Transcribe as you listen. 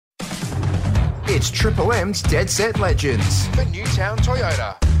It's Triple M's Dead Set Legends for Newtown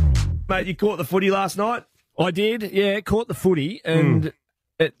Toyota. Mate, you caught the footy last night? I did, yeah, caught the footy, and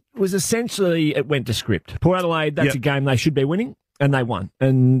it was essentially, it went to script. Port Adelaide, that's a game they should be winning, and they won.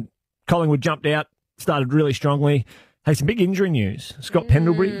 And Collingwood jumped out, started really strongly. Hey, some big injury news. Scott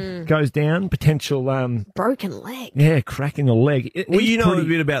Pendlebury goes down, potential... broken leg. Yeah, cracking a leg. Well, you know a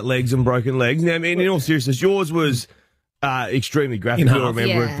bit about legs and broken legs. Now, I mean, in all seriousness, yours was extremely graphic, you'll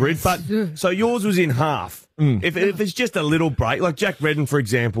remember it, Brit. But, so yours was in half. If it's just a little break, like Jack Redden, for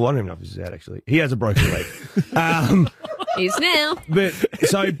example, I don't even know if this is out, actually. He has a broken leg. Is now.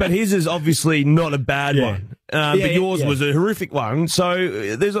 But his is obviously not a bad one. But yours was a horrific one.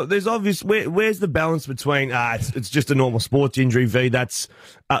 So there's obvious. Where's the balance between it's just a normal sports injury v that's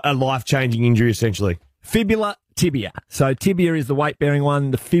a life changing injury essentially? Fibula, tibia. So tibia is the weight bearing one.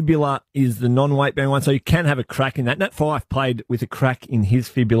 The fibula is the non weight bearing one. So you can have a crack in that. Nat Fyfe played with a crack in his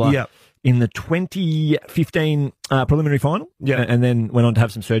fibula. In the 2015 preliminary final, and then went on to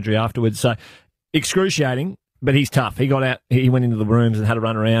have some surgery afterwards. So excruciating, but he's tough. He got out, he went into the rooms and had a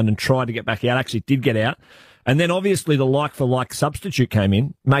run around and tried to get back out. Actually did get out. And then obviously the like-for-like substitute came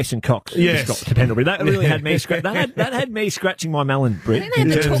in, Mason Cox. Yes. To Pendlebury. That really had me that had me scratching my melon, Brit. I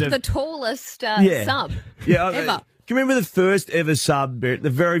think they had the tallest sub ever. Can you remember the first ever sub, Brit? The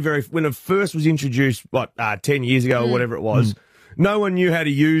very, when it first was introduced, 10 years ago or whatever it was, no one knew how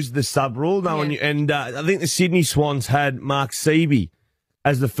to use the sub rule. No one knew, and I think the Sydney Swans had Mark Seaby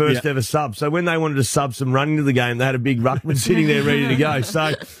as the first ever sub. So when they wanted to sub some running to the game, they had a big ruckman sitting there ready to go.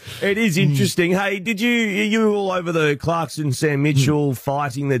 So it is interesting. Hey, you were all over the Clarkson, Sam Mitchell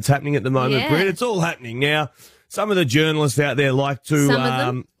fighting that's happening at the moment, Brit? It's all happening now. Some of the journalists out there like to Some of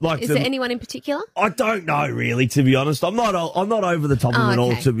them? Is there anyone in particular? I don't know, really, to be honest. I'm not over the top of them at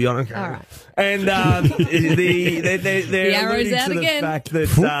all, to be honest. All right. And they're The arrow's alluding out to again. the fact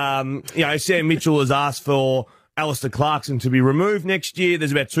that Sam Mitchell has asked for Alistair Clarkson to be removed next year.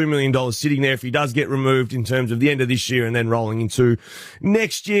 There's about $2 million sitting there if he does get removed in terms of the end of this year and then rolling into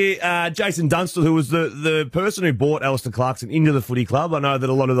next year. Jason Dunstall, who was the person who brought Alistair Clarkson into the footy club. I know that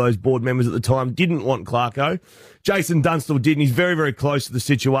a lot of those board members at the time didn't want Clarko. Jason Dunstall did, and he's very, very close to the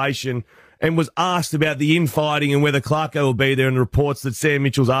situation and was asked about the infighting and whether Clarko will be there, and the reports that Sam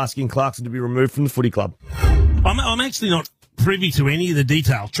Mitchell's asking Clarkson to be removed from the footy club. I'm actually not privy to any of the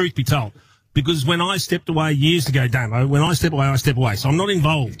detail, truth be told. Because when I stepped away years ago, Damo, when I step away, I step away. So I'm not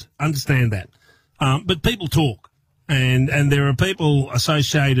involved. Understand that. But people talk. And there are people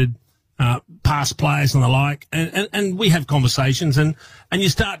associated, past players and the like. And we have conversations and you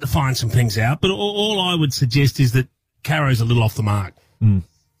start to find some things out. But all I would suggest is that Caro's a little off the mark.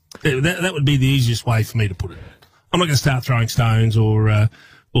 That would be the easiest way for me to put it. I'm not going to start throwing stones or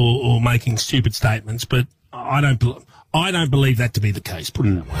making stupid statements, but I don't believe that to be the case. Put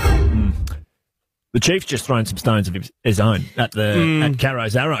it that way. The Chief's just thrown some stones of his own at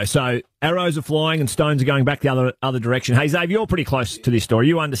Caro's arrow. So arrows are flying and stones are going back the other direction. Hey, Zave, you're pretty close to this story.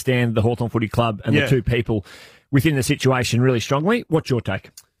 You understand the Hawthorn Footy Club and the two people within the situation really strongly. What's your take?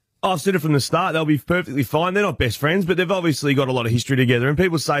 I've said it from the start. They'll be perfectly fine. They're not best friends, but they've obviously got a lot of history together. And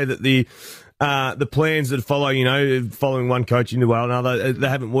people say that the plans that follow, following one coach into another, they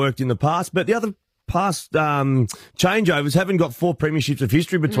haven't worked in the past. But the other past changeovers haven't got 4 premierships of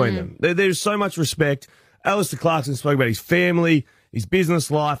history between them. There's so much respect. Alistair Clarkson spoke about his family, his business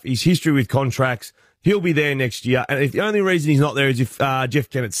life, his history with contracts. He'll be there next year. And if the only reason he's not there is if Jeff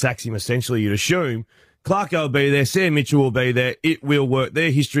Kennett sacks him, essentially, you'd assume. Clarko will be there. Sam Mitchell will be there. It will work.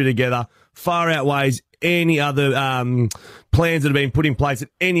 Their history together far outweighs any other plans that have been put in place at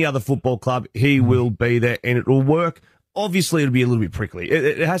any other football club. He will be there and it will work. Obviously, it'll be a little bit prickly.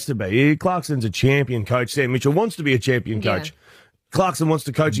 It has to be. Clarkson's a champion coach. Sam Mitchell wants to be a champion coach. Clarkson wants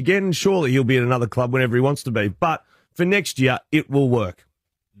to coach again, and surely he'll be at another club whenever he wants to be. But for next year, it will work.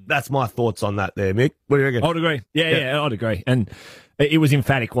 That's my thoughts on that there, Mick. What do you reckon? I'd agree. Yeah, I'd agree. And it was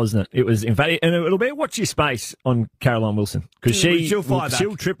emphatic, wasn't it? It was emphatic. And it'll be watch your space on Caroline Wilson because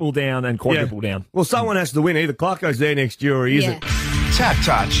she'll triple down and quadruple down. Well, someone has to win. Either Clarko's there next year or he isn't. Tap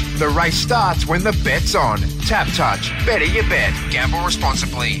Touch. The race starts when the bet's on. Tap Touch. Better your bet. Gamble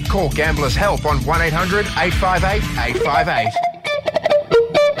responsibly. Call Gamblers Help on 1-800-858-858.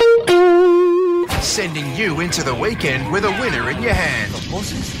 Sending you into the weekend with a winner in your hand. The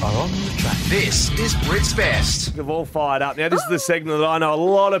horses are on the track. This is Brit's Best. We've all fired up. Now, this is the segment that I know a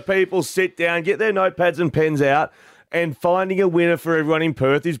lot of people sit down, get their notepads and pens out, and finding a winner for everyone in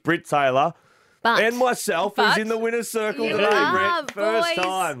Perth is Brit Taylor. And myself, who's in the winner's circle today, Brett. First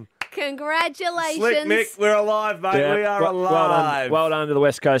time. Congratulations. Slick Mick, we're alive, mate. Yeah, we are alive. Well done to the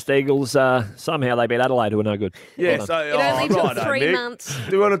West Coast Eagles. Somehow they beat Adelaide, who were no good. Yeah, Well so It only took righto, 3 Mick. months.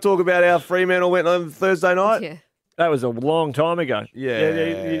 Do you want to talk about how Fremantle went on Thursday night? Yeah. that was a long time ago.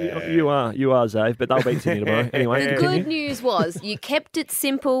 Yeah. You are, Zave, but they'll beat Sydney tomorrow. Anyway, The good news was you kept it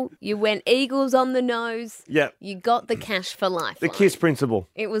simple. You went Eagles on the nose. Yep. You got the cash for life. The KISS principle.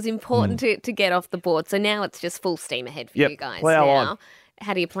 It was important to get off the board. So now it's just full steam ahead for Yep, you guys. plough now, on.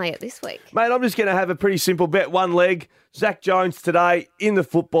 how do you play it this week? Mate, I'm just going to have a pretty simple bet. One leg. Zach Jones today in the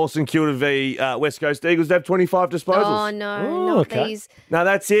football, St Kilda v West Coast Eagles. They have 25 disposals. Oh, no, Oh, not okay. these. No,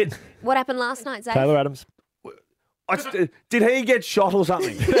 that's it. What happened last night, Zach? Taylor Adams. Did he get shot or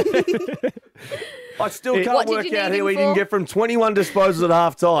something? I still What can't did work you out need how him he didn't for? get from 21 disposals at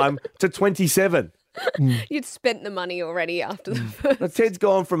half time to 27. You'd spent the money already after the first. Now, Ted's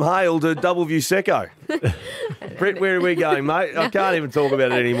gone from Hale to Doubleview Secco. Brett, where are we going, mate? I can't even talk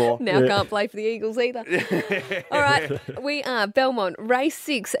about it anymore. Now can't play for the Eagles either. All right, we are Belmont, race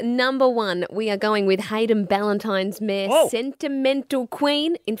 6, number 1. We are going with Hayden Ballantyne's mare, Oh. Sentimental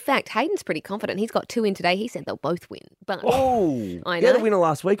Queen. In fact, Hayden's pretty confident. He's got 2 in today. He said they'll both win. But Oh, I he had a know. winner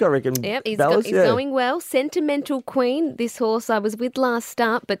last week, I reckon. Yep, he's Ballas, yeah. going well. Sentimental Queen, this horse I was with last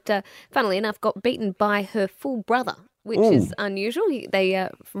start, but funnily enough, got beaten by her full brother, which is unusual. They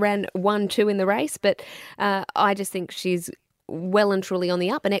ran 1-2 in the race, but I just think she's well and truly on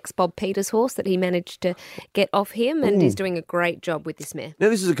the up. An ex-Bob Peters horse that he managed to get off him, and is doing a great job with this mare. Now,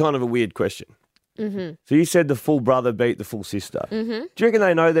 this is a kind of a weird question. Mm-hmm. So you said the full brother beat the full sister. Mm-hmm. Do you reckon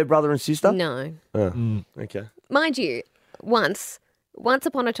they know their brother and sister? No. Okay. Mind you, once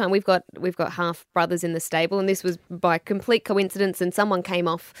upon a time, we've got half brothers in the stable, and this was by complete coincidence. And someone came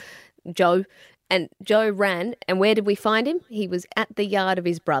off Joe, and Joe ran. And where did we find him? He was at the yard of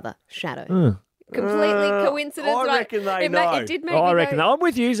his brother, Shadow. Completely coincidence. I reckon they it know. It did make I me reckon. go, I'm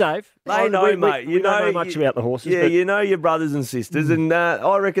with you, Zave. They know, mate. We don't know much about the horses. Yeah, but you know your brothers and sisters, and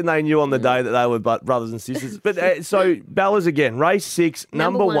I reckon they knew on the day that they were brothers and sisters. But so Ballas again, race 6,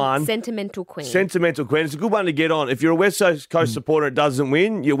 number 1. Sentimental Queen. Sentimental Queen. It's a good one to get on. If you're a West Coast supporter, it doesn't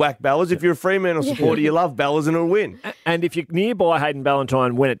win, you whack Ballas. If you're a Fremantle supporter, you love Ballas and it'll win. And if you're nearby Hayden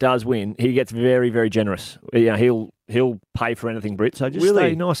Ballantyne when it does win, he gets very, very generous. You know, he'll pay for anything, Britt. So just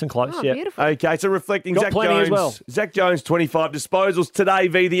Really? stay nice and close. Oh, yeah. beautiful. Okay, so reflecting Got Zach plenty Jones. as well. Zach Jones, 25 disposals today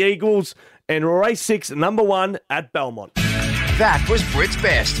v the Eagles, and race 6, number 1 at Belmont. That was Brit's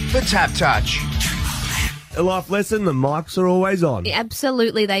best for Tap Touch. A life lesson, the mics are always on.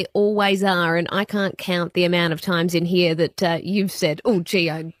 Absolutely, they always are. And I can't count the amount of times in here that you've said, oh, gee,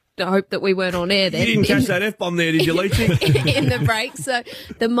 I hope that we weren't on air then. You didn't catch that F-bomb there, did you, Leachy? in the break. So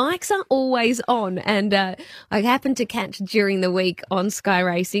the mics are always on. And I happened to catch during the week on Sky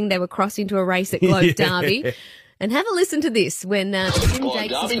Racing, they were crossing to a race at Globe Derby. And have a listen to this when Jim Globe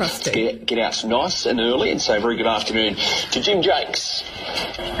Jakes is Derby. crossed to. Get out nice and early and say very good afternoon to Jim Jakes.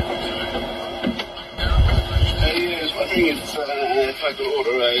 Yes, I think if I could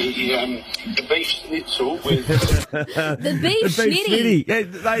order a beef schnitzel with... The beef schnitty. Schnitty. Yeah,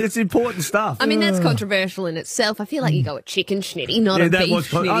 mate, it's important stuff. I mean, that's controversial in itself. I feel like you go a chicken schnitty, not a that beef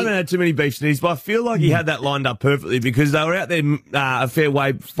was. I schnitty. haven't had too many beef schnitties, but I feel like he had that lined up perfectly because they were out there a fair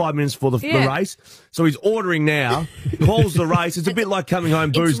way 5 minutes before the race. So he's ordering now, calls the race. It's a bit like coming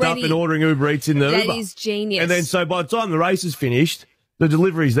home boozed up ready. and ordering Uber Eats in the That Uber. is genius. And then so by the time the race is finished, the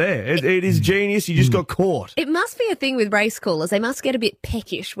delivery's there. It is genius. You just got caught. It must be a thing with race callers. They must get a bit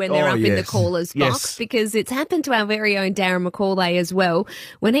peckish when they're Oh, up in the yes. caller's Yes. box because it's happened to our very own Darren McCauley as well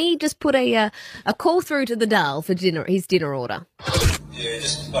when he just put a call through to the Dale for his dinner order. Yeah,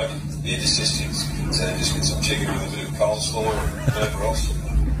 just like just get some chicken with a bit of coleslaw and whatever else.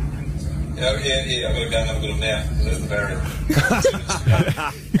 Yeah, I've got to go and have a bit of now because there's the barrier.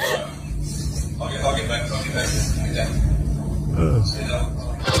 All right. I'll get back. Okay. 2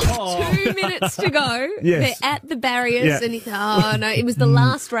 minutes to go. Yes. They're at the barriers, Yeah. and no, it was the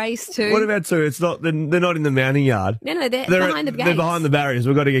last race too. What about two? It's not. They're not in the mounting yard. No, they're behind the gates. They're behind the barriers.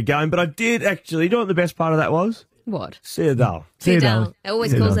 We've got to get going. But I did actually. You know what the best part of that was? What? See a Dale. The Dale. Dale. It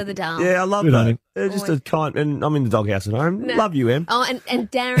always calls her the Dale. Yeah, I love Good on that. him. They're just a kind, and I'm in the doghouse at home. No. Love you, Em. Oh,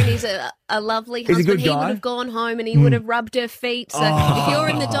 and Darren is a lovely He's a husband. good He guy. would have gone home and he would have rubbed her feet. So if you're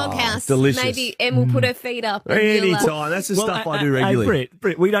in the doghouse, delicious. maybe Em will put her feet up. And you'll, Anytime. That's the stuff I do Hey, regularly.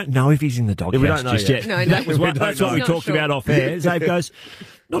 Britt, we don't know if he's in the doghouse we don't know just yet. yet. No, That's what He's we not talked sure. about off air. Zave goes,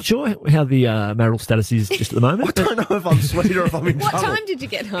 Not sure how the marital status is just at the moment. I don't know if I'm sweet or if I'm in What trouble. time did you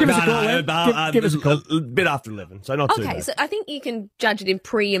get home? Give us a call, Em. Give us a call. A bit after 11, so not too Okay, bad. so I think you can judge it in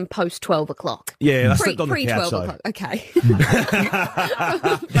pre and post 12 o'clock. Yeah, I Pre slept on the 12 couch, so. o'clock. Okay.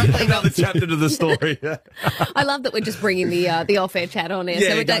 Another chapter to the story. I love that we're just bringing the off-air chat on air. Yeah,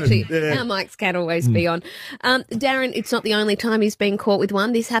 so it's go. actually Yeah. our mics can always be on. Darren, it's not the only time he's been caught with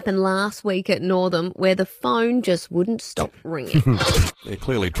one. This happened last week at Northam, where the phone just wouldn't stop ringing. They're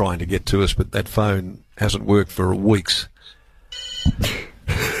clearly trying to get to us, but that phone hasn't worked for weeks.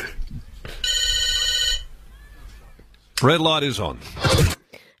 Red light is on.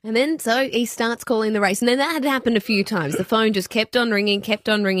 And then so he starts calling the race. And then that had happened a few times. The phone just kept on ringing, kept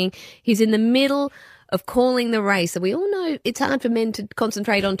on ringing. He's in the middle of calling the race. And we all know it's hard for men to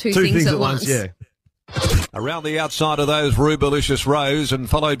concentrate on two things at once. Yeah. Around the outside of those Rubalicious rows and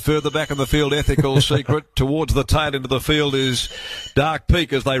followed further back in the field, Ethical Secret. Towards the tail end of the field is Dark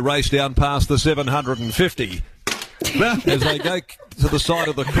Peak as they race down past the 750. As they go to the side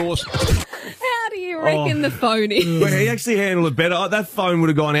of the course. How do you reckon the phone is? Well, he actually handled it better. That phone would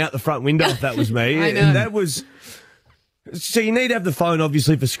have gone out the front window if that was me. I know. That was... So you need to have the phone,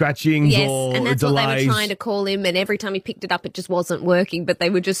 obviously, for scratchings Yes, or and that's delays. what they were trying to call him, and every time he picked it up, it just wasn't working. But they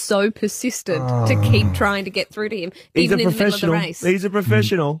were just so persistent to keep trying to get through to him, He's even a in the middle of the professional. race. He's a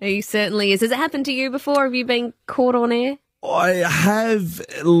professional. He certainly is. Has it happened to you before? Have you been caught on air? I have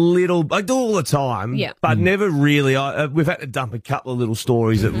little, I do all the time, Yeah. but never really. We've had to dump a couple of little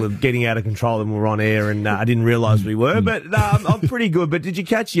stories that were getting out of control and we were on air, and I didn't realise we were. But I'm pretty good. But did you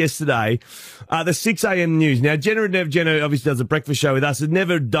catch yesterday the 6 a.m. news? Now, Jenna obviously does a breakfast show with us. Had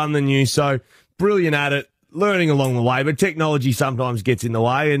never done the news, so brilliant at it. Learning along the way, but technology sometimes gets in the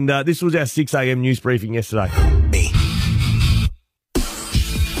way. And this was our 6 a.m. news briefing yesterday.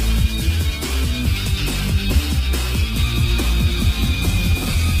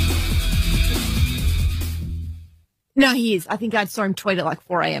 No, he is. I think I saw him tweet at like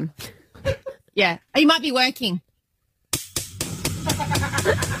 4 a.m. Yeah. He might be working.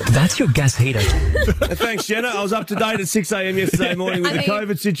 That's your gas heater. Thanks, Jenna. I was up to date at 6 a.m. yesterday morning with the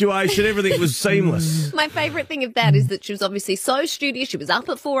COVID situation. Everything was seamless. My favourite thing of that is that she was obviously so studious. She was up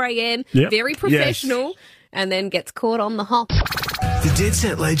at 4 a.m., Yep. very professional, and then gets caught on the hop. The Dead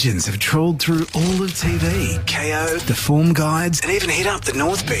Set Legends have trawled through all of TV, KO, the form guides, and even hit up the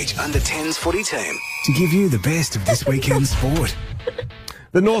North Beach under-10s footy team to give you the best of this weekend's sport.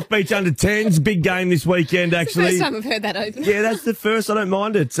 The North Beach under-10s, big game this weekend, actually. First time I've heard that open. Yeah, that's the first. I don't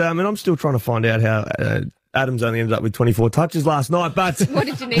mind it. And I'm still trying to find out how Adams only ended up with 24 touches last night, but What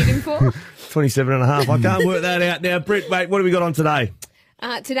did you need him for? 27 and a half. I can't work that out now. Britt, mate, what have we got on today?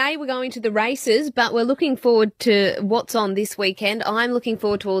 Today we're going to the races, but we're looking forward to what's on this weekend. I'm looking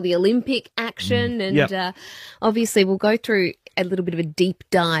forward to all the Olympic action, and obviously we'll go through a little bit of a deep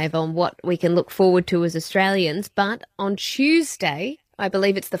dive on what we can look forward to as Australians. But on Tuesday, I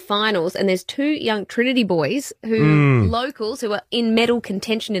believe it's the finals, and there's two young Trinity boys locals who are in medal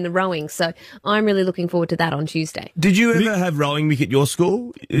contention in the rowing. So I'm really looking forward to that on Tuesday. Did you ever have rowing, Mick, at your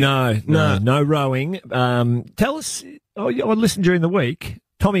school? No rowing. Tell us, I listened during the week,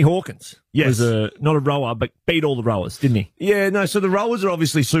 Tommy Hawkins was not a rower, but beat all the rowers, didn't he? Yeah, no, so the rowers are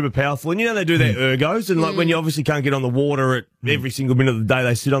obviously super powerful, and you know they do their ergos, and like when you obviously can't get on the water at every single minute of the day,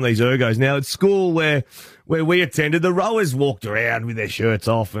 they sit on these ergos. Now, at school where we attended, the rowers walked around with their shirts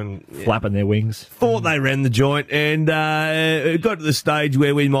off and flapping their wings. Thought they ran the joint, and it got to the stage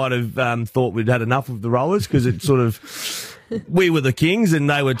where we might have thought we'd had enough of the rowers, because it sort of... We were the kings, and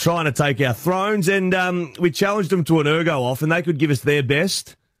they were trying to take our thrones, and we challenged them to an ergo off, and they could give us their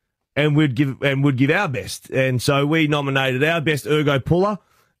best, and would give our best. And so we nominated our best ergo puller,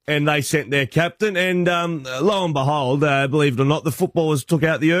 and they sent their captain, and lo and behold, believe it or not, the footballers took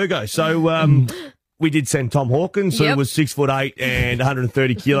out the ergo. So we did send Tom Hawkins, who was 6'8" and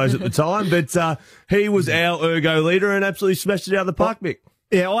 130 kilos at the time, but he was our ergo leader and absolutely smashed it out of the park, Mick.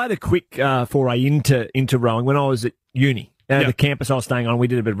 Yeah, I had a quick foray into rowing when I was at uni. The campus I was staying on, we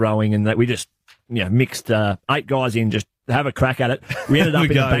did a bit of rowing, and that we just mixed 8 guys in, just to have a crack at it. We ended up in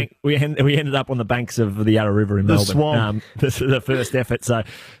the bank. We ended up on the banks of the Yarra River in Melbourne. Swamp. The first effort. So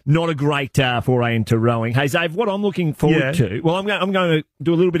not a great foray into rowing. Hey, Zave, what I'm looking forward to. Well, I'm going to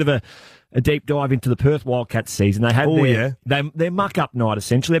do a little bit of a deep dive into the Perth Wildcats season. They had their muck-up night,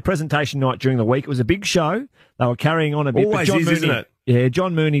 essentially, their presentation night during the week. It was a big show. They were carrying on a bit. Always but John is, Mooney, isn't it? Yeah,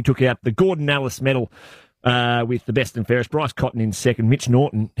 John Mooney took out the Gordon Ellis medal with the best and fairest. Bryce Cotton in second. Mitch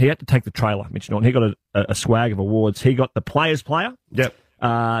Norton, he had to take the trailer. Mitch Norton, he got a swag of awards. He got the Players Player. Yep.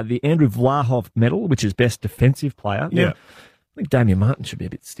 The Andrew Vlahov medal, which is best defensive player. Yeah. I think Damien Martin should be a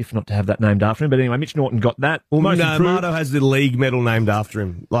bit stiff not to have that named after him. But anyway, Mitch Norton got that. Well, no, Marto has the league medal named after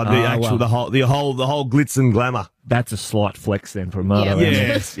him. Like the whole glitz and glamour. That's a slight flex then for Marto.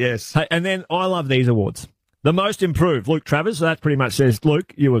 Yeah. Yes. Hey, and then I love these awards. The most improved, Luke Travers. So that pretty much says,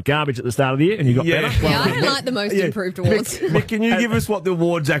 Luke, you were garbage at the start of the year and you got better. Yeah, I don't like the most improved awards. Mick, can you give us what the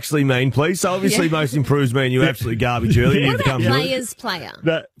awards actually mean, please? So obviously most improved mean you absolutely garbage early. What about players player?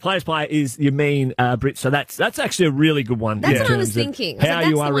 The players player is, you mean, Brit. So that's actually a really good one. That's what I was thinking. How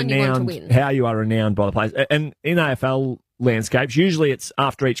you are renowned, how you are renowned by the players. And in AFL landscapes, usually it's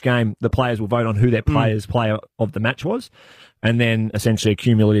after each game, the players will vote on who their players' player of the match was. And then essentially a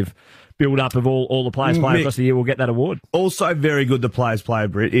cumulative build-up of all the players play across the year will get that award. Also very good, the players player,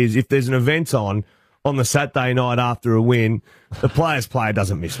 Brit, is if there's an event on the Saturday night after a win, the players player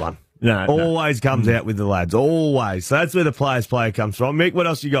doesn't miss one. Always comes out with the lads. Always. So that's where the players player comes from. Mick, what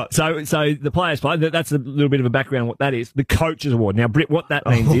else you got? So the players player, that's a little bit of a background what that is. The coaches award. Now, Britt, what that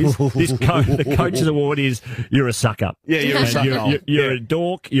means is the coaches award is you're a sucker. Yeah, you're a sucker. You're a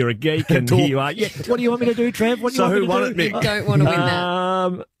dork, you're a geek, and here you are. Yeah, what do you want me to do, Trev? What do you want me to do? So who won it, Mick? You don't want to win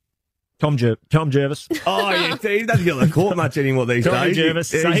that. Tom Jervis. Oh, yeah, he doesn't get on the court much anymore these days. Tom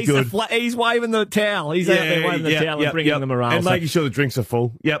Jervis. Yeah, so he's good. He's waving the towel. He's out there waving the towel and bringing them around. And making sure the drinks are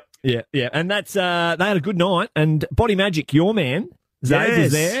full. Yep. Yeah. And that's, they had a good night. And Body Magic, your man, Zaid,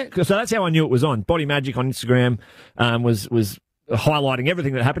 was there. So that's how I knew it was on. Body Magic on Instagram was highlighting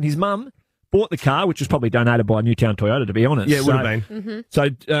everything that happened. His mum bought the car, which was probably donated by Newtown Toyota, to be honest. Yeah, it would have been.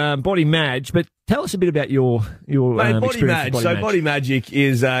 So, Body Madge, but tell us a bit about your Body Madge. So, Body Magic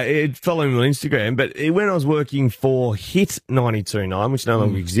is following me on Instagram, but when I was working for Hit 92.9, which no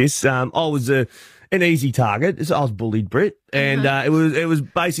longer exists, I was an easy target. So I was bullied, Brit, and it was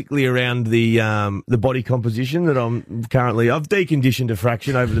basically around the body composition that I've deconditioned a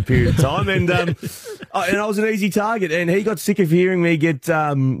fraction over the period of time, and I was an easy target. And he got sick of hearing me get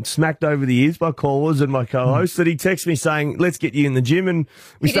smacked over the ears by callers and my co-hosts. That he texted me saying, "Let's get you in the gym," and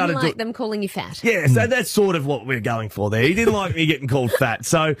we started. Didn't like them calling you fat. Yeah, so that's sort of what we're going for there. He didn't like me getting called fat,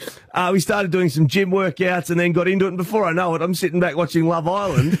 so we started doing some gym workouts and then got into it. And before I know it, I'm sitting back watching Love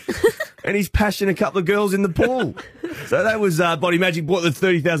Island. And he's pashing a couple of girls in the pool. So that was Body Magic. Bought the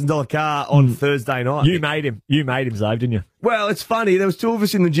 $30,000 car on Thursday night. You made him, Zaid, didn't you? Well, it's funny. There was two of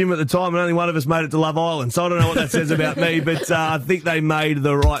us in the gym at the time, and only one of us made it to Love Island. So I don't know what that says about me, but I think they made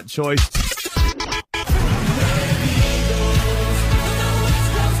the right choice.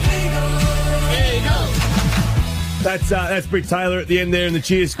 That's Britt Taylor at the end there in the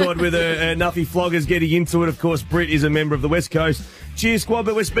cheer squad with a Nuffy Floggers getting into it. Of course, Britt is a member of the West Coast cheer squad,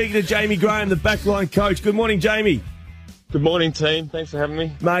 but we're speaking to Jamie Graham, the backline coach. Good morning, Jamie. Good morning, team. Thanks for having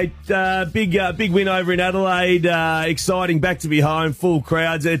me. Mate, big win over in Adelaide. Exciting, back to be home, full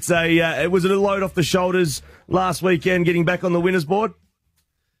crowds. It was a load off the shoulders last weekend, getting back on the winners board?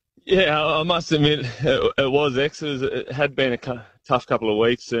 Yeah, I must admit it was, X. It had been a tough couple of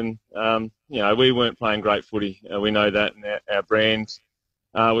weeks, and we weren't playing great footy. We know that in our brand.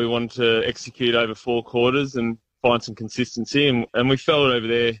 We wanted to execute over 4 quarters and find some consistency, and we felt it over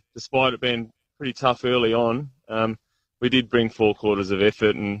there. Despite it being pretty tough early on, we did bring 4 quarters of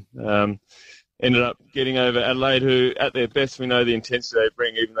effort and ended up getting over Adelaide, who at their best we know the intensity they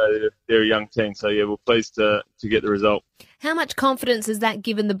bring, even though they're a young team. So yeah, we're pleased to get the result. How much confidence has that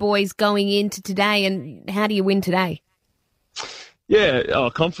given the boys going into today, and how do you win today? Yeah,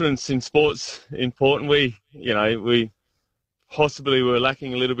 confidence in sport's important. We possibly were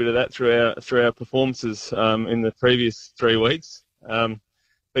lacking a little bit of that through our performances in the previous 3 weeks. But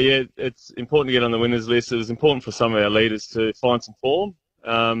yeah, it's important to get on the winners list. It was important for some of our leaders to find some form,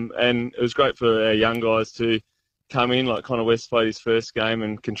 and it was great for our young guys to come in. Like Connor West played his first game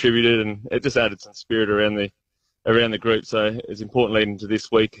and contributed, and it just added some spirit around the group. So it's important leading to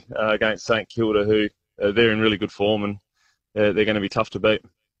this week against St Kilda, who they're in really good form, and they're going to be tough to beat.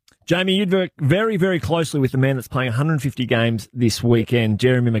 Jamie, you'd work very, very closely with the man that's playing 150 games this weekend,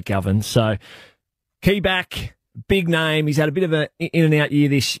 Jeremy McGovern. So, key back, big name. He's had a bit of an in and out year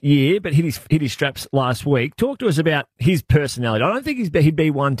this year, but hit his straps last week. Talk to us about his personality. I don't think he'd be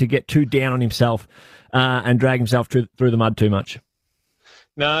one to get too down on himself and drag himself through the mud too much.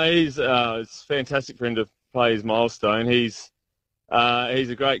 No, it's fantastic for him to play his milestone. He's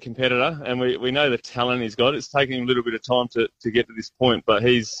a great competitor, and we know the talent he's got. It's taken him a little bit of time to get to this point, but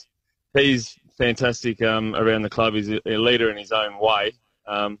he's fantastic around the club. He's a leader in his own way.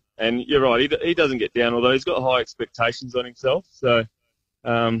 And you're right, he doesn't get down, although he's got high expectations on himself. So,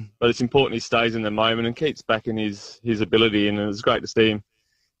 but it's important he stays in the moment and keeps back in his ability, and it was great to see him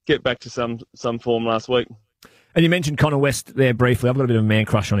get back to some form last week. And you mentioned Connor West there briefly. I've got a bit of a man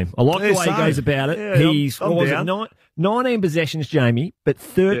crush on him. I like the way he goes about it. Yeah, He's I'm what was down. it, 19 possessions, Jamie, but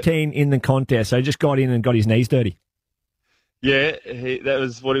 13 in the contest. So he just got in and got his knees dirty. Yeah, that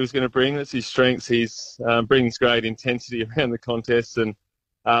was what he was going to bring. That's his strengths. He's brings great intensity around the contest, and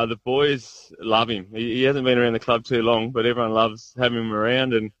the boys love him. He hasn't been around the club too long, but everyone loves having him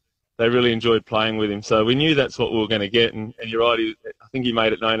around, and they really enjoyed playing with him. So we knew that's what we were going to get. And you're right, I think he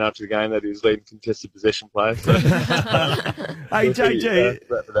made it known after the game that he was leading contested possession player. So, hey, JG,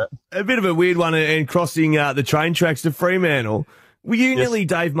 a bit of a weird one, and crossing the train tracks to Fremantle. Were you nearly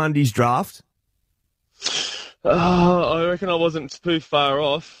Dave Mundy's draft? I reckon I wasn't too far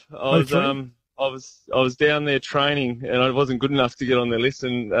off. I was down there training, and I wasn't good enough to get on their list.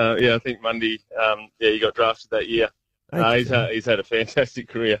 And I think Mundy, he got drafted that year. He's had a fantastic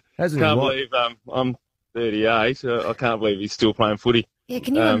career. Can't believe I'm 38. I can't believe he's still playing footy. Yeah,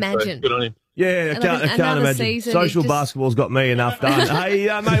 can you imagine? So good on him. Yeah, I can't imagine. Season, Social basketball's got me enough done. Hey,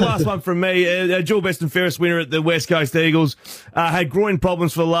 mate, last one from me. Dual best and fairest winner at the West Coast Eagles. Had groin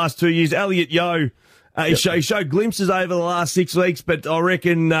problems for the last 2 years. Elliot Yeo. He showed glimpses over the last 6 weeks, but I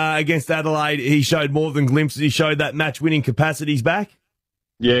reckon against Adelaide he showed more than glimpses. He showed that match-winning capacity's back.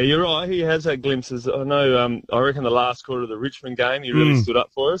 Yeah, you're right. He has had glimpses. I know. I reckon the last quarter of the Richmond game, he really stood up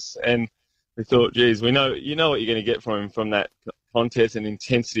for us, and we thought, geez, you know what you're going to get from him from that contest and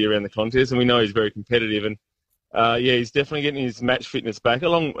intensity around the contest, and we know he's very competitive. And he's definitely getting his match fitness back,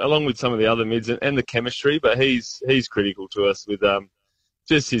 along with some of the other mids and the chemistry. But he's critical to us with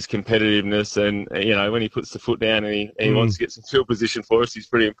just his competitiveness, and when he puts the foot down and he wants to get some field position for us, he's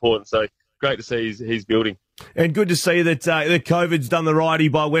pretty important. So great to see he's building. And good to see that COVID's done the righty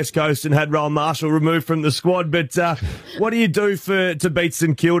by West Coast and had Rowan Marshall removed from the squad. But what do you do to beat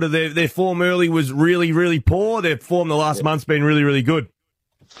St Kilda? Their form early was really, really poor. Their form the last month's been really, really good.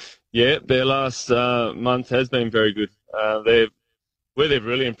 Yeah, their last month has been very good. Where they've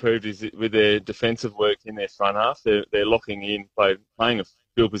really improved is with their defensive work in their front half. They're locking in, playing a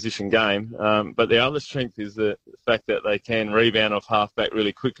field position game. But their other strength is the fact that they can rebound off half-back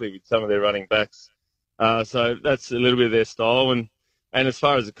really quickly with some of their running backs. So that's a little bit of their style. And as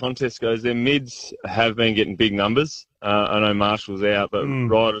far as the contest goes, their mids have been getting big numbers. I know Marshall's out, but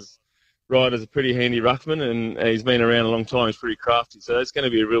Ryder's a pretty handy ruckman, and he's been around a long time. He's pretty crafty. So it's going to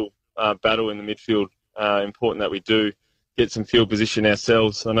be a real battle in the midfield. Important that we do get some field position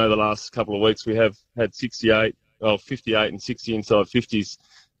ourselves. I know the last couple of weeks we have had 58 and 60 inside 50s.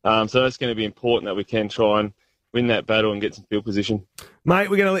 So that's going to be important that we can try and win that battle and get some field position. Mate,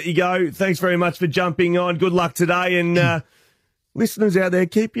 we're going to let you go. Thanks very much for jumping on. Good luck today. And listeners out there,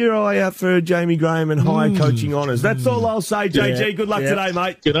 keep your eye out for Jamie Graham and higher coaching honours. That's all I'll say, JG. Yeah. Good luck today,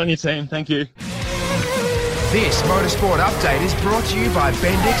 mate. Good on your team. Thank you. This motorsport update is brought to you by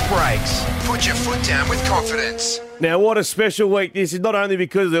Bendix Brakes. Put your foot down with confidence. Now, what a special week this is, not only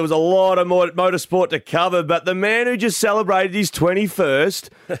because there was a lot of motorsport to cover, but the man who just celebrated his 21st,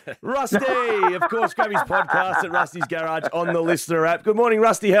 Rusty. Of course, grab his podcast at Rusty's Garage on the Listener app. Good morning,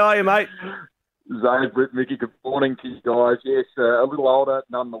 Rusty. How are you, mate? Zane, Britt, Mickey, good morning to you guys. Yes, a little older,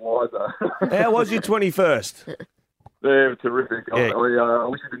 none the wiser. How was your 21st? Yeah, terrific. Yeah. I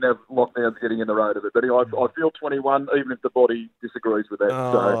wish we didn't have lockdowns getting in the road of it. But anyway, I feel 21, even if the body disagrees with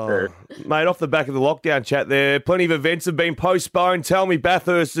that. Mate, off the back of the lockdown chat there, plenty of events have been postponed. Tell me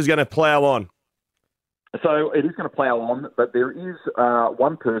Bathurst is going to plough on. So it is going to plough on, but there is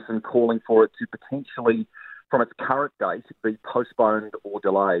one person calling for it to potentially, from its current date, be postponed or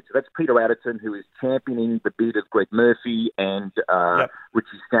delayed. So that's Peter Adderton, who is championing the bid of Greg Murphy and Richie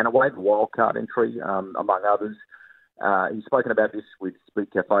Stanaway, the wildcard entry, among others. He's spoken about this with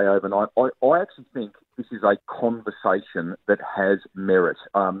Speed Cafe overnight. I actually think this is a conversation that has merit.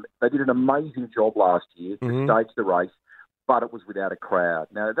 They did an amazing job last year to stage the race, but it was without a crowd.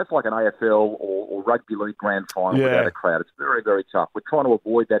 Now, that's like an AFL or Rugby League grand final without a crowd. It's very, very tough. We're trying to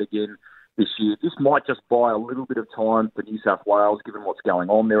avoid that again this year. This might just buy a little bit of time for New South Wales, given what's going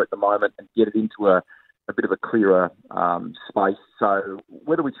on there at the moment, and get it into a bit of a clearer space. So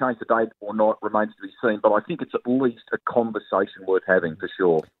whether we change the date or not remains to be seen, but I think it's at least a conversation worth having for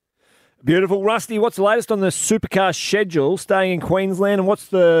sure. Beautiful. Rusty, what's the latest on the Supercar schedule staying in Queensland, and what's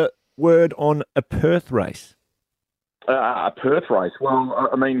the word on a Perth race? A Perth race? Well,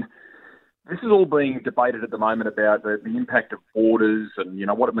 I mean, this is all being debated at the moment about the impact of borders and,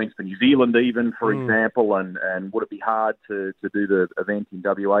 what it means for New Zealand even, for example, and would it be hard to do the event in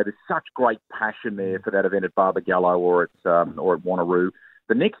WA? There's such great passion there for that event at Barbagallo or at Wanneroo.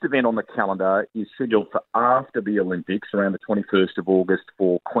 The next event on the calendar is scheduled for after the Olympics, around the 21st of August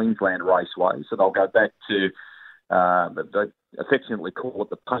for Queensland Raceway. So they'll go back to They affectionately call it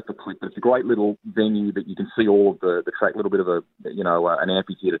the paperclip, but it's a great little venue that you can see all of the track, a little bit of an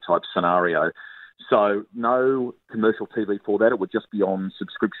amphitheatre type scenario. So no commercial TV for that. It would just be on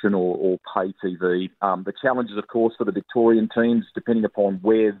subscription or pay TV. The challenges, of course, for the Victorian teams, depending upon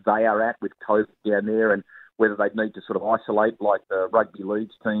where they are at with COVID down there and whether they'd need to sort of isolate like the rugby league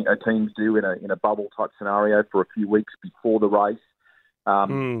teams do in a bubble type scenario for a few weeks before the race.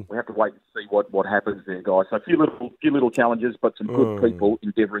 We have to wait and see what happens there, guys. So a few little challenges, but some good people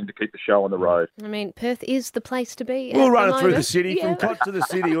endeavouring to keep the show on the road. I mean, Perth is the place to be. We'll run it through the city, from Cots to the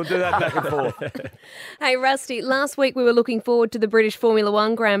city. We'll do that back and forth. Hey, Rusty, last week we were looking forward to the British Formula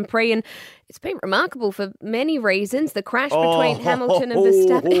One Grand Prix, and it's been remarkable for many reasons. The crash between Hamilton and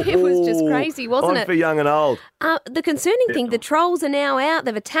Verstappen, it was just crazy, wasn't it? For young and old. The concerning thing, the trolls are now out.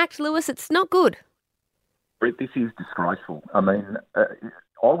 They've attacked Lewis. It's not good. Brett, this is disgraceful. I mean, I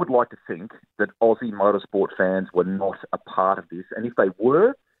would like to think that Aussie motorsport fans were not a part of this, and if they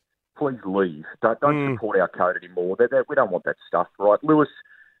were, please leave. Don't support our code anymore. We don't want that stuff, right? Lewis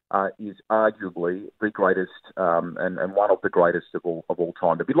is arguably the greatest and one of the greatest of all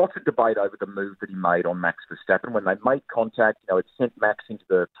time. There'll be lots of debate over the move that he made on Max Verstappen. When they made contact, it sent Max into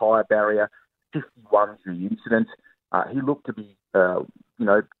the tyre barrier. 51's the incident. He looked to be, a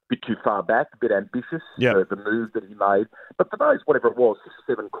bit too far back, a bit ambitious, the move that he made. But for those, whatever it was,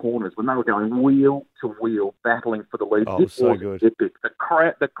 7 corners, when they were going wheel to wheel, battling for the lead, it was good. Epic. The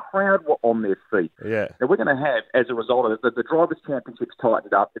crowd were on their feet. Yeah. Now, we're going to have, as a result of it, the Drivers' Championship's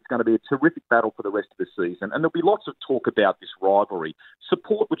tightened up. It's going to be a terrific battle for the rest of the season. And there'll be lots of talk about this rivalry.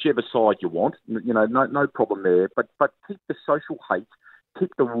 Support whichever side you want. No problem there. But keep the social hate,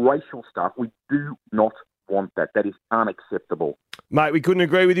 keep the racial stuff. We do not want that. That is unacceptable. Mate, we couldn't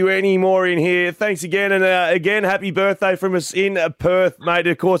agree with you any more in here. Thanks again. And again, happy birthday from us in Perth, mate.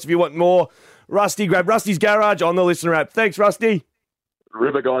 Of course, if you want more, Rusty, grab Rusty's Garage on the Listener app. Thanks, Rusty.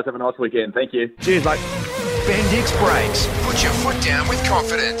 River, guys, have a nice weekend. Thank you. Cheers, mate. Bendix Brakes. Put your foot down with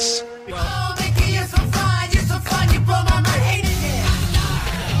confidence.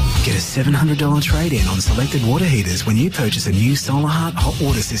 Get a $700 trade-in on selected water heaters when you purchase a new Solar Heart hot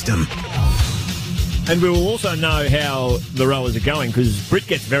water system. And we will also know how the rowers are going because Britt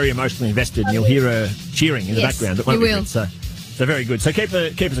gets very emotionally invested and you'll hear her cheering in the background. It won't be Britt, so very good. So keep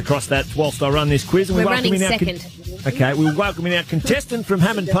us across that whilst I run this quiz. And we're running second. Okay, we'll welcome in our contestant from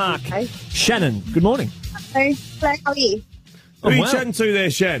Hammond Park, Shannon. Good morning. Hello, how are you? Who are you chatting to there,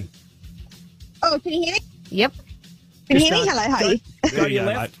 Shan? Oh, can you hear me? Yep. Can you hear me? Hello, how are you? Go to your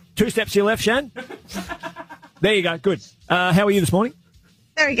left. 2 steps to your left, Shan. There you go. Good. How are you this morning?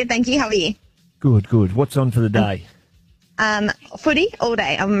 Very good, thank you. How are you? Good. What's on for the day? Footy all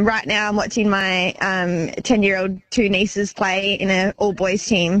day. Right now I'm watching my 10-year-old 2 nieces play in an all-boys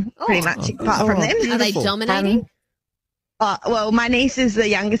team, pretty much, apart from them. Are they dominating? Well, my niece is the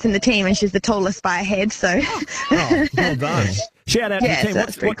youngest in the team and she's the tallest by a head, so... well done. Shout out to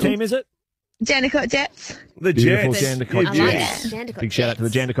the team. What team is it? Jandakot Jets. The Beautiful Jets. Jandakot Jets. Big shout out to the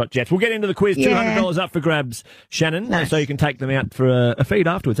Jandakot Jets. We'll get into the quiz. $200 up for grabs, Shannon, so you can take them out for a feed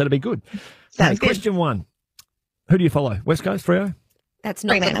afterwards. That'll be good. Sounds good. Question 1. Who do you follow? West Coast, Freo? That's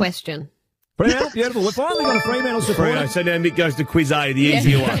not the question. Fremantle, beautiful. We've finally got a Fremantle supporter. So now Mick goes to quiz A, the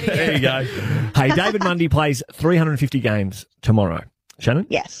easier one. There you go. Hey, David Mundy plays 350 games tomorrow. Shannon?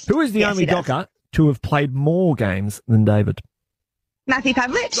 Yes. Who is the only docker to have played more games than David? Matthew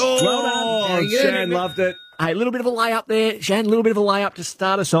Pavlich. Oh, well done. Shan loved it. Hey, a little bit of a layup there, Shan. A little bit of a layup to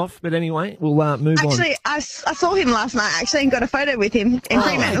start us off. But anyway, we'll move on. Actually, I saw him last night, and got a photo with him in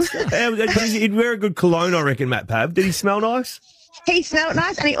Fremantle. He'd wear a good cologne, I reckon, Matt Pav. Did he smell nice? He smelled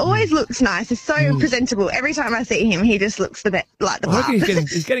nice, and he always looks nice. He's so presentable. Every time I see him, he just looks like the I reckon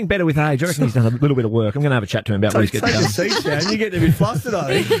he's getting better with age. I reckon he's done a little bit of work. I'm going to have a chat to him about what he's getting done. See, Shan, you get a bit flustered,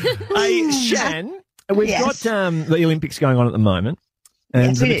 I think. Hey, Shan, we've got the Olympics going on at the moment.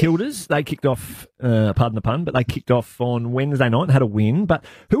 And the Matildas, they kicked off, pardon the pun, but they kicked off on Wednesday night and had a win. But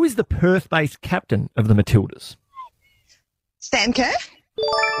who is the Perth-based captain of the Matildas? Sam Kerr.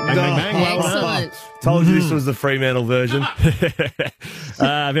 Bang, bang, bang. Excellent. Told you this was the Fremantle version.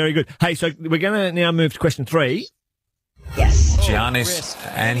 Very good. Hey, so we're going to now move to question 3. Yes. Giannis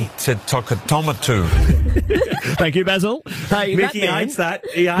Antetokounmpo. Thank you, Basil. Hey, Mickey hates that.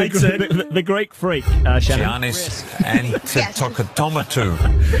 He hates it. The Greek freak, Shannon. Giannis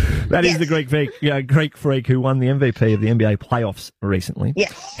Antetokounmpo. That is the Greek freak who won the MVP of the NBA playoffs recently.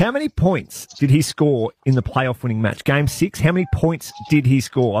 Yes. How many points did he score in the playoff winning match? Game 6, how many points did he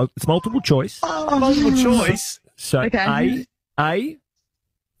score? It's multiple choice. Multiple choice. So A,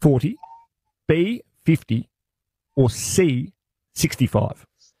 40, B, 50, or C, 65?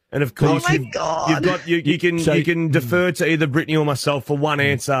 And of course, Oh my God. you've got you can defer to either Brittany or myself for one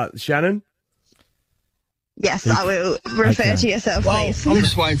answer. Shannon. Yes, I will refer to yourself, please. I'm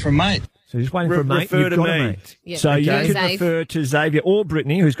just waiting for a mate. So just waiting for a mate. Refer You've to got me. a mate. Yeah. So you Okay. can Xav. refer to Xavier or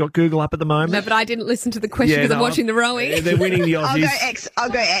Brittany, who's got Google up at the moment. No, but I didn't listen to the question because I'm watching the rowing. They're winning the I'll go Aussies. X. I'll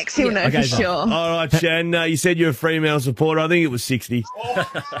go X. He'll know Okay, for sure. All right, Shan, you said you're a Fremantle supporter. I think it was 60.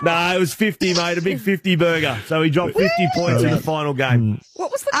 No, it was 50, mate. A big 50 burger. So he dropped 50 points in the final game.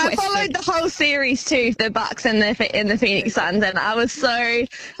 What was the I question? followed the whole series too, the Bucks and the Phoenix Suns, and I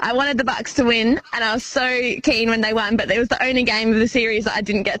wanted the Bucks to win, and I was so keen when they won. But it was the only game of the series that I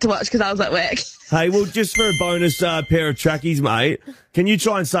didn't get to watch because I was at work. Hey, well, just for a bonus pair of trackies, mate, can you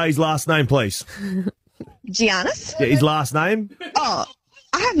try and say his last name, please? Giannis? Yeah, his last name? Oh,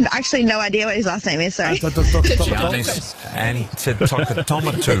 I have actually no idea what his last name is. Sorry. Giannis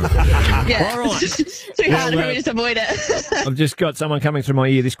Antetokounmpo. Yeah. All right. Too hard for me to avoid it. I've just got someone coming through my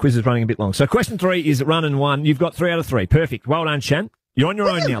ear. This quiz is running a bit long. So question 3 is run and 1. You've got 3 out of 3. Perfect. Well done, Shan. You're on your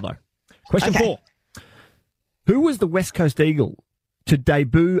own now, though. Question 4. Who was the West Coast Eagle to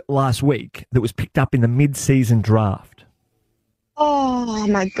debut last week that was picked up in the mid-season draft? Oh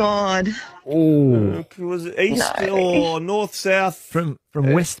my God. Oh. Was it east or north, south? From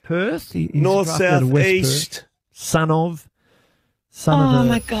West Perth? He's North, drafted out south, of West east. Perth. Son of Oh the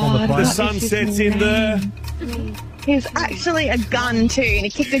my former God. player. The sun sets in there. He's actually a gun too, and he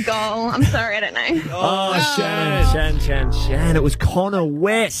kicked a goal. I'm sorry, I don't know. Oh, Shan. It was Connor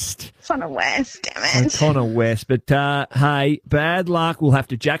West. Son of West, damn it. Connor West. But, hey, bad luck. We'll have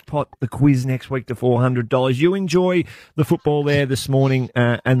to jackpot the quiz next week to $400. You enjoy the football there this morning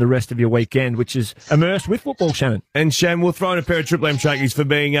and the rest of your weekend, which is immersed with football, Shannon. And Shan, we'll throw in a pair of Triple M trackies for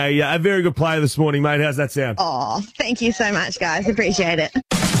being a very good player this morning, mate. How's that sound? Oh, thank you so much, guys. Appreciate it.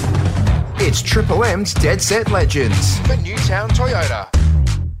 It's Triple M's Dead Set Legends for Newtown Toyota.